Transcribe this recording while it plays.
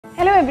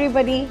Hello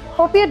everybody,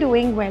 hope you're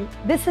doing well.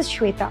 This is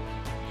Shweta.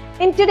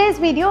 In today's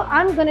video,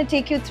 I'm going to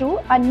take you through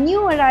our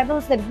new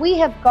arrivals that we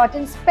have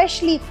gotten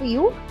specially for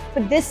you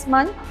for this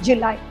month,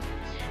 July.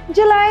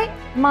 July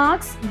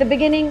marks the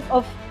beginning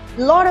of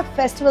a lot of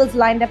festivals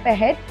lined up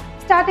ahead,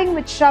 starting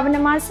with Shravana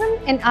Masam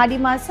and Adi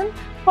Masam,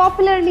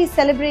 popularly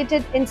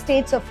celebrated in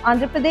states of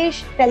Andhra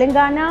Pradesh,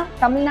 Telangana,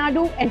 Tamil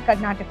Nadu and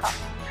Karnataka.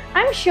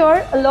 I'm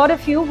sure a lot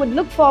of you would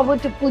look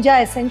forward to Puja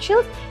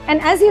Essentials,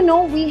 and as you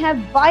know, we have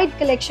wide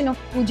collection of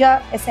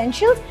Puja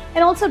Essentials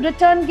and also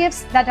return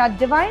gifts that are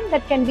divine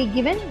that can be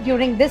given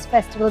during this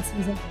festival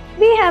season.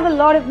 We have a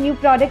lot of new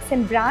products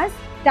in brass,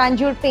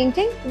 tanjore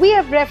painting. We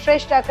have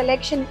refreshed our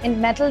collection in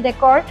metal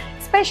decor,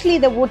 especially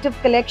the votive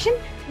collection.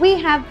 We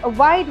have a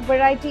wide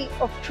variety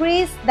of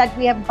trays that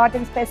we have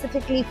gotten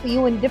specifically for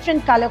you in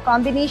different color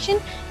combination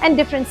and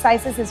different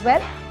sizes as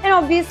well. And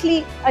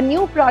obviously a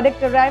new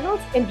product arrivals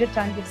in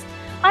return gifts.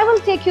 I will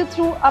take you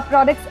through our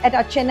products at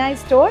our Chennai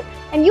store,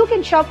 and you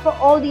can shop for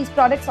all these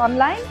products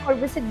online or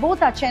visit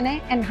both our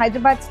Chennai and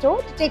Hyderabad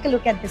store to take a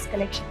look at this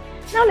collection.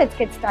 Now let's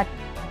get started.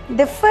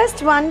 The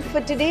first one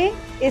for today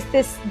is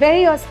this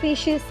very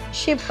auspicious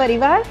Shiv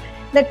Parivar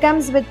that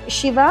comes with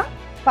Shiva,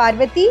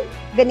 Parvati,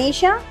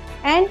 Ganesha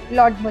and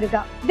Lord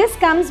Muruga. This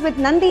comes with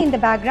Nandi in the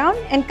background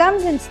and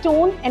comes in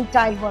stone and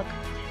tile work.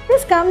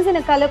 This comes in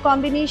a color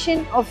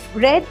combination of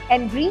red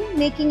and green,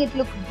 making it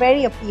look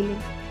very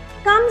appealing.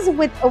 Comes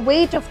with a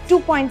weight of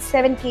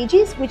 2.7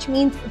 kgs, which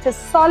means it's a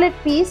solid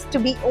piece to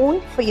be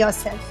owned for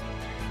yourself.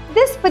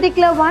 This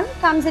particular one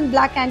comes in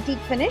black antique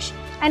finish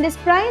and is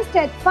priced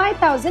at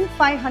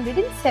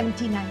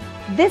 5,579.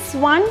 This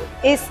one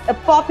is a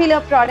popular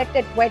product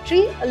at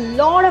Wedtree. A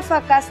lot of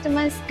our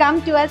customers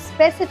come to us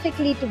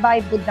specifically to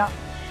buy Buddha.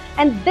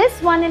 And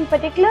this one in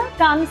particular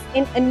comes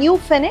in a new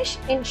finish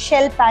in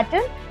shell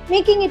pattern,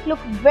 making it look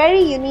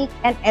very unique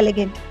and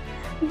elegant.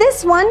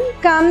 This one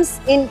comes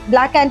in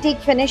black antique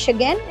finish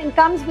again and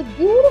comes with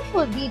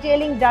beautiful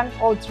detailing done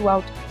all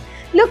throughout.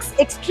 Looks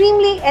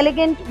extremely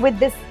elegant with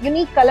this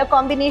unique color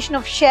combination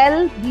of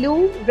shell,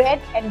 blue, red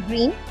and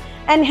green,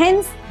 and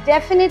hence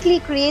definitely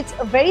creates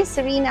a very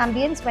serene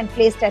ambience when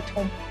placed at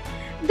home.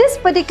 This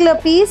particular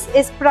piece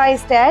is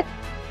priced at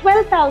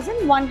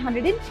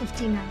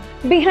 12,159.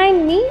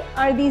 Behind me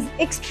are these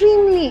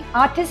extremely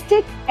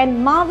artistic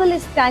and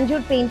marvelous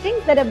tanjore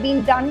paintings that have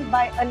been done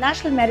by a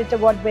National Merit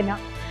Award winner.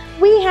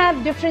 We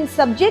have different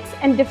subjects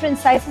and different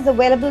sizes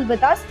available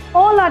with us.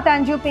 All our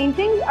tanjore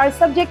paintings are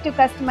subject to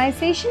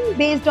customization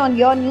based on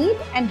your need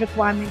and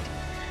requirement.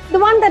 The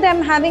one that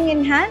I'm having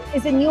in hand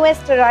is a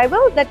newest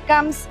arrival that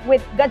comes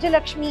with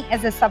Gajalakshmi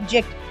as a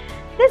subject.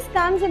 This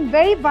comes in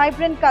very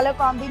vibrant color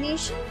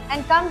combination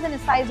and comes in a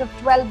size of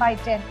 12 by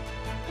 10.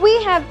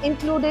 We have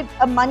included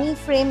a money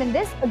frame in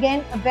this,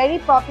 again a very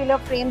popular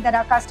frame that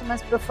our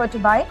customers prefer to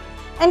buy,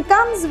 and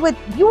comes with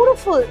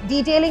beautiful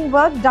detailing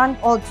work done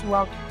all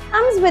throughout.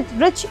 Comes with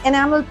rich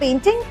enamel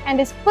painting and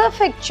is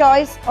perfect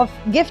choice of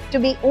gift to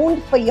be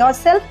owned for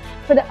yourself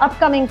for the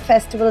upcoming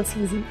festival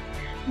season.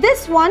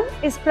 This one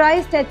is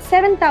priced at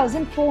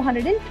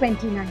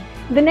 7,429.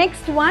 The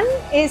next one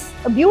is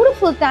a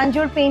beautiful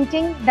tanjore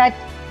painting that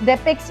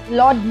depicts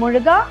Lord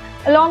Muruga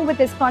along with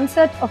his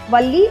consort of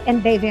Valli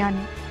and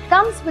Devyani.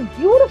 Comes with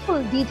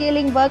beautiful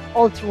detailing work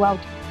all throughout.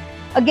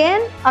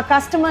 Again, our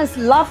customers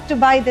love to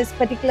buy this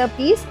particular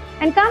piece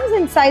and comes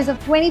in size of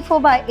 24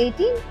 by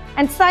 18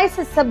 and size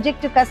is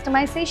subject to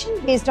customization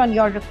based on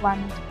your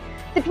requirement.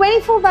 The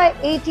 24 by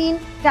 18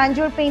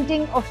 tanjore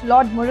painting of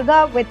Lord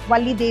Muruga with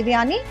Valli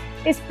Devyani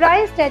is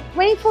priced at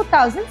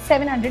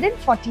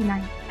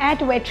 24,749. At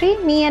Wedtree,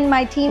 me and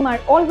my team are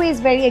always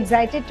very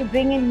excited to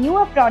bring in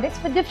newer products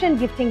for different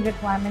gifting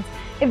requirements.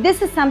 If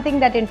this is something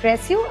that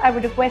interests you, I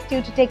would request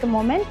you to take a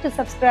moment to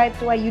subscribe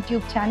to our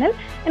YouTube channel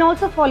and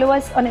also follow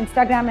us on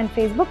Instagram and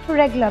Facebook for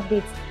regular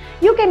updates.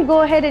 You can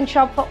go ahead and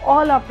shop for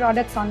all our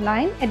products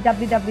online at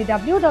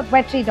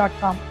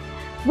www.wedtree.com.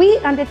 We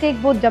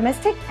undertake both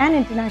domestic and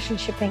international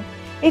shipping.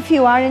 If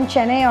you are in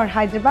Chennai or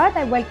Hyderabad,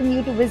 I welcome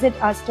you to visit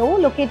our store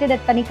located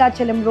at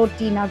Thanikachalam Road,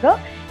 T.Nagar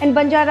and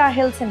Banjara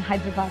Hills in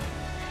Hyderabad.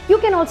 You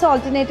can also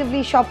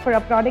alternatively shop for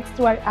our products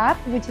through our app,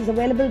 which is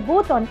available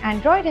both on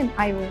Android and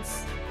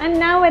iOS. I'm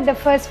now at the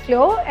first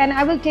floor and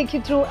I will take you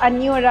through our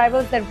new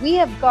arrivals that we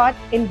have got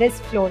in this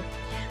floor.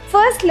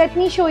 First, let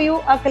me show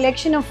you a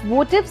collection of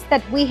votives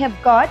that we have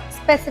got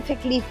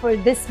specifically for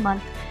this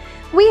month.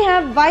 We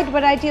have wide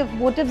variety of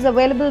votives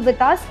available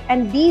with us,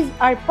 and these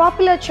are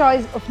popular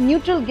choice of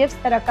neutral gifts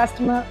that our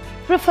customer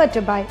prefer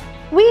to buy.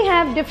 We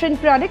have different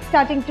products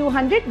starting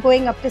 200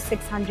 going up to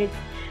 600.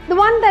 The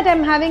one that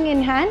I'm having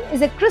in hand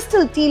is a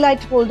crystal tea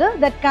light holder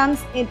that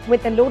comes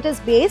with a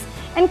lotus base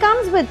and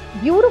comes with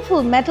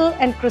beautiful metal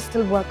and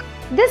crystal work.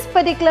 This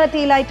particular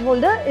tea light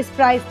holder is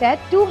priced at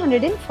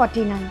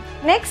 249.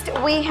 Next,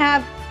 we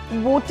have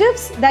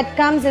votives that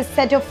comes as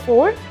set of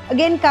 4,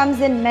 again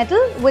comes in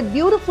metal with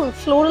beautiful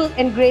floral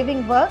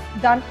engraving work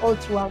done all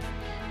throughout.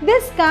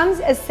 This comes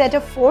as set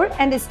of 4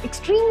 and is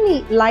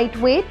extremely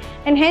lightweight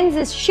and hence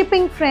is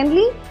shipping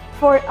friendly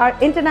for our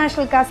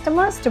international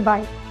customers to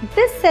buy.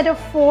 This set of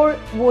 4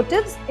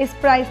 votives is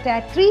priced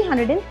at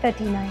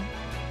 $339.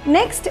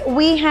 Next,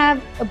 we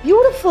have a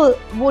beautiful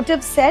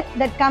votive set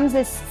that comes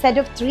as set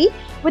of 3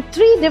 with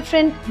 3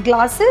 different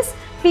glasses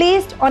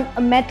placed on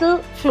a metal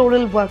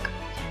floral work.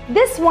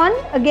 This one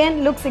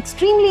again looks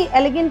extremely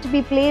elegant to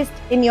be placed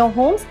in your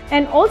homes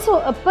and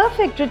also a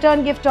perfect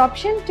return gift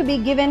option to be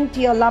given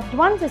to your loved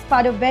ones as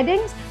part of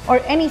weddings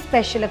or any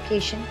special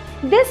occasion.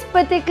 This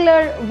particular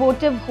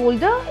votive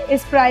holder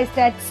is priced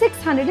at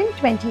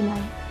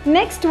 $629.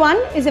 Next one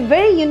is a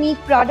very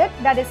unique product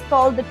that is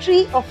called the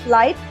Tree of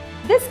Light.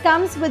 This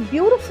comes with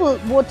beautiful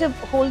votive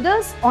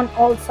holders on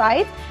all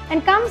sides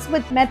and comes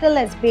with metal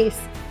as base.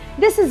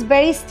 This is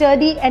very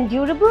sturdy and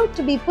durable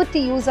to be put to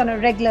use on a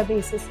regular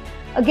basis.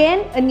 Again,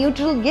 a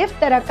neutral gift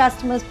that our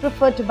customers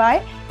prefer to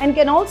buy and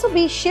can also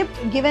be shipped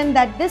given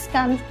that this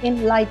comes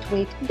in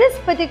lightweight. This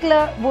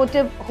particular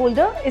votive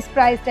holder is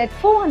priced at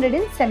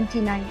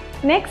 $479.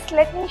 Next,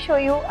 let me show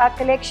you our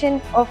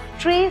collection of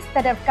trays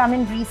that have come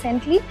in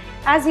recently.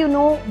 As you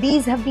know,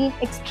 these have been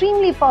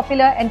extremely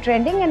popular and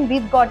trending, and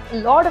we've got a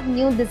lot of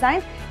new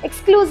designs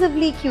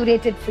exclusively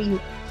curated for you.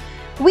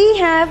 We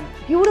have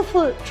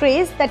beautiful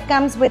trays that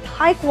comes with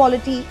high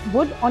quality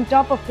wood on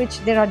top of which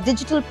there are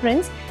digital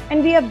prints,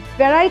 and we have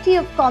variety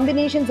of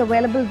combinations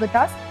available with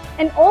us,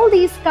 and all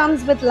these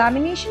comes with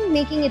lamination,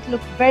 making it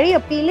look very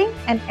appealing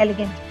and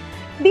elegant.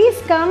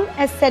 These come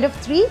as set of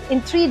 3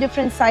 in 3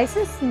 different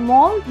sizes: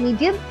 small,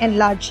 medium and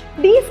large.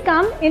 These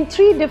come in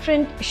 3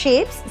 different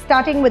shapes,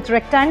 starting with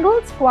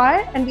rectangle,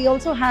 square, and we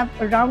also have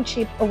a round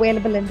shape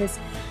available in this.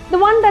 The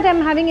one that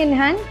I'm having in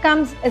hand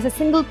comes as a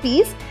single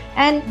piece,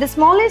 and the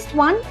smallest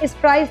one is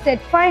priced at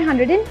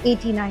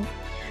 $589.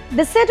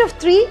 The set of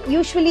 3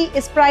 usually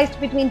is priced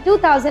between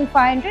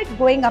 $2,500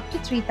 going up to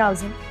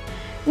 $3,000.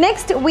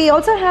 Next, we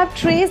also have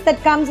trays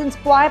that comes in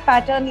square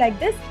pattern like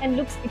this and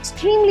looks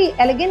extremely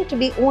elegant to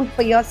be owned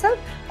for yourself,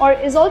 or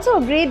is also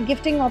a great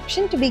gifting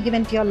option to be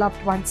given to your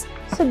loved ones.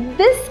 So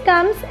this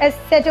comes as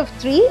set of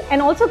 3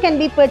 and also can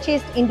be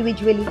purchased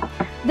individually.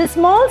 The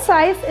small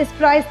size is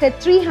priced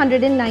at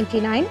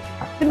 $399.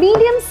 The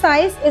medium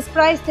size is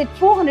priced at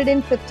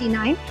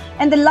 $459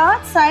 and the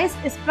large size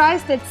is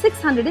priced at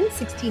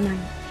 $669.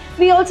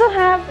 We also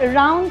have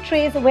round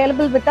trays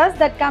available with us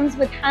that comes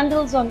with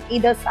handles on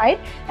either side,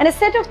 and a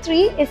set of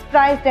 3 is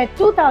priced at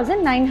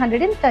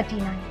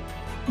 $2,939.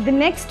 The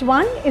next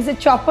one is a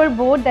chopper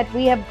board that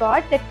we have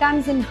got that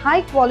comes in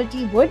high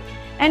quality wood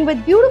and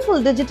with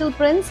beautiful digital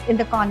prints in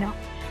the corner.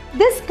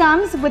 This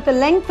comes with a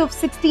length of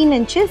 16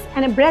 inches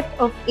and a breadth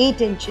of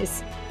 8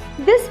 inches.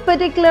 This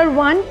particular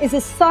one is a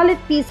solid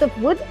piece of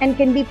wood and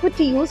can be put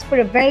to use for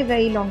a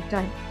very long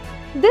time.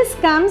 This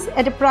comes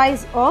at a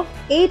price of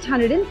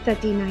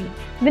 $839.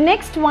 The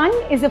next one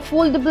is a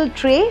foldable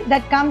tray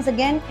that comes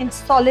again in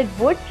solid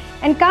wood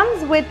and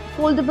comes with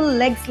foldable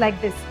legs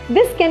like this.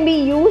 This can be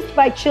used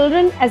by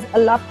children as a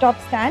laptop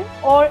stand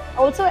or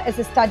also as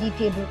a study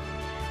table.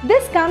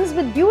 This comes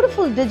with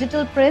beautiful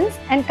digital prints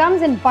and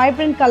comes in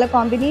vibrant color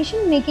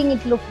combination, making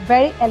it look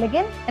very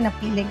elegant and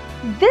appealing.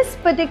 This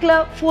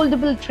particular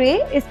foldable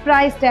tray is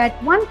priced at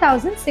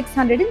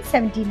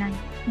 $1,679.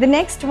 The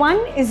next one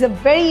is a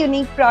very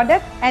unique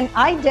product and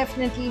I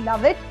definitely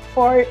love it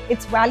for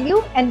its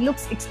value and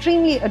looks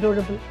extremely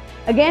adorable.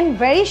 Again,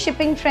 very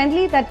shipping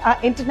friendly that our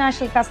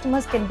international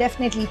customers can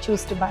definitely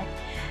choose to buy.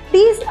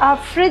 These are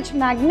fridge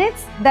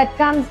magnets that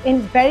comes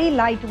in very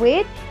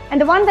lightweight,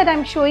 and the one that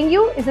I'm showing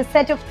you is a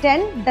set of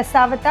 10, the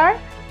Savatar,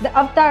 the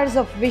avatars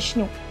of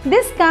Vishnu.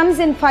 This comes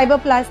in fiber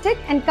plastic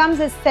and comes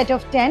as set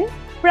of 10,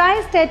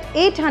 priced at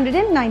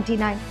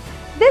 $899.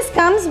 This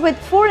comes with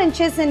 4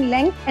 inches in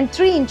length and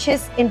 3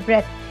 inches in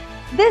breadth.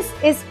 This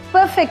is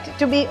perfect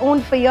to be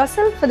owned for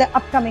yourself for the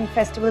upcoming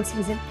festival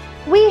season.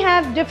 We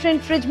have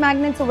different fridge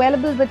magnets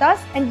available with us,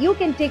 and you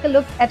can take a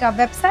look at our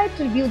website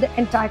to view the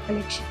entire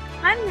collection.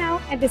 I'm now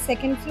at the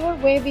second floor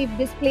where we've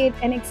displayed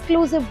an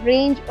exclusive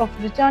range of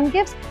return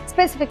gifts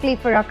specifically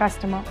for our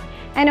customer.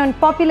 And on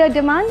popular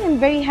demand, I'm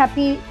very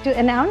happy to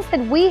announce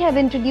that we have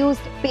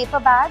introduced paper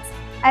bags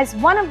as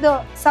one of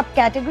the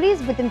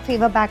subcategories within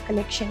Favor Bag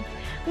collection.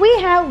 We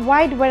have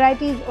wide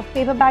varieties of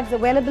paper bags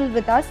available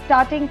with us,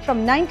 starting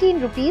from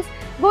 19 rupees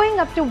going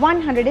up to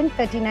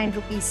 139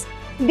 rupees.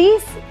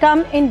 These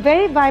come in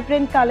very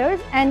vibrant colors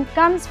and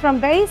comes from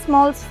very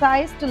small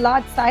size to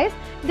large size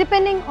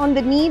depending on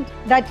the need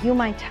that you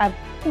might have.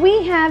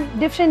 We have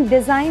different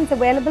designs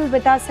available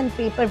with us in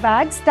paper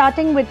bags,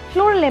 starting with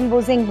floral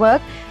embossing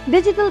work,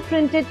 digital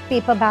printed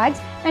paper bags,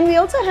 and we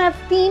also have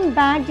theme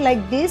bag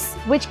like this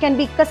which can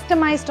be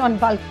customized on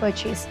bulk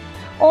purchase.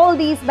 All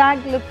these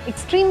bags look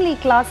extremely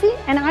classy,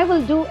 and I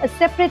will do a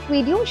separate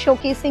video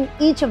showcasing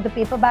each of the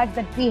paper bags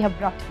that we have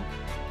brought in.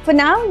 For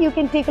now, you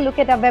can take a look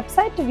at our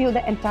website to view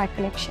the entire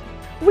collection.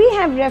 We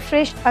have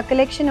refreshed a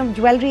collection of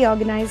jewelry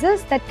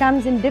organizers that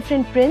comes in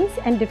different prints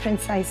and different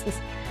sizes.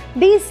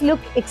 These look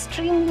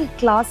extremely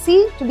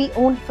classy to be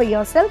owned for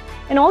yourself,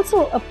 and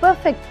also a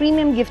perfect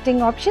premium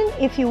gifting option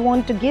if you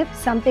want to give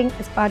something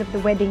as part of the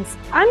weddings.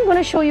 I'm going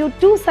to show you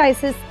 2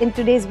 sizes in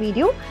today's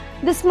video.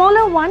 The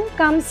smaller one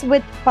comes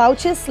with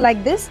pouches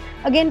like this,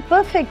 again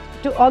perfect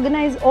to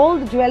organize all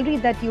the jewelry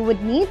that you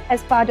would need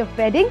as part of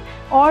wedding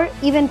or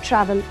even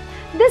travel.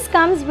 This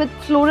comes with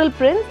floral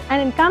prints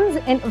and it comes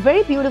in a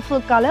very beautiful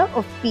color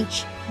of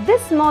peach.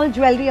 This small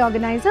jewelry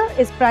organizer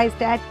is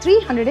priced at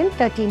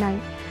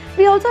 $339.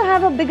 We also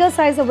have a bigger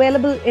size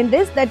available in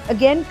this that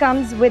again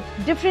comes with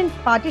different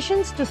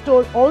partitions to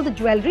store all the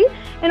jewelry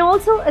and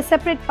also a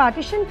separate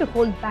partition to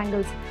hold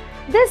bangles.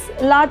 This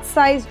large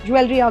size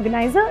jewelry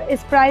organizer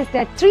is priced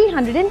at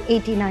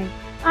 $389.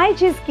 I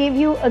just gave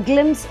you a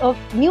glimpse of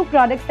new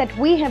products that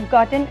we have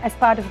gotten as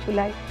part of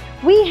July.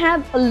 We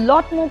have a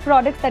lot more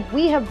products that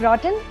we have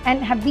brought in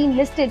and have been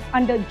listed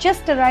under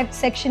Just Arrived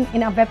section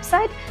in our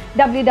website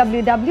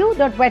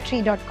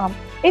www.wedtree.com.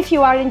 If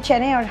you are in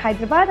Chennai or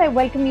Hyderabad, I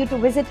welcome you to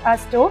visit our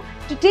store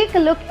to take a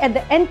look at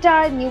the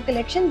entire new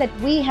collection that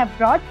we have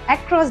brought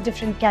across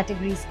different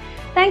categories.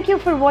 Thank you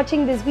for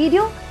watching this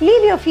video.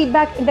 Leave your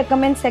feedback in the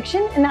comment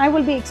section and I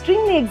will be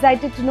extremely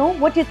excited to know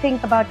what you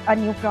think about our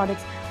new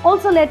products.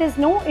 Also let us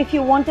know if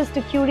you want us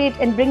to curate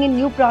and bring in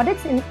new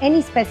products in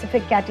any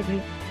specific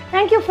category.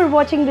 Thank you for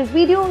watching this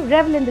video.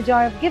 Revel in the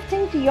joy of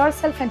gifting to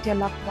yourself and to your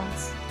loved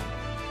ones.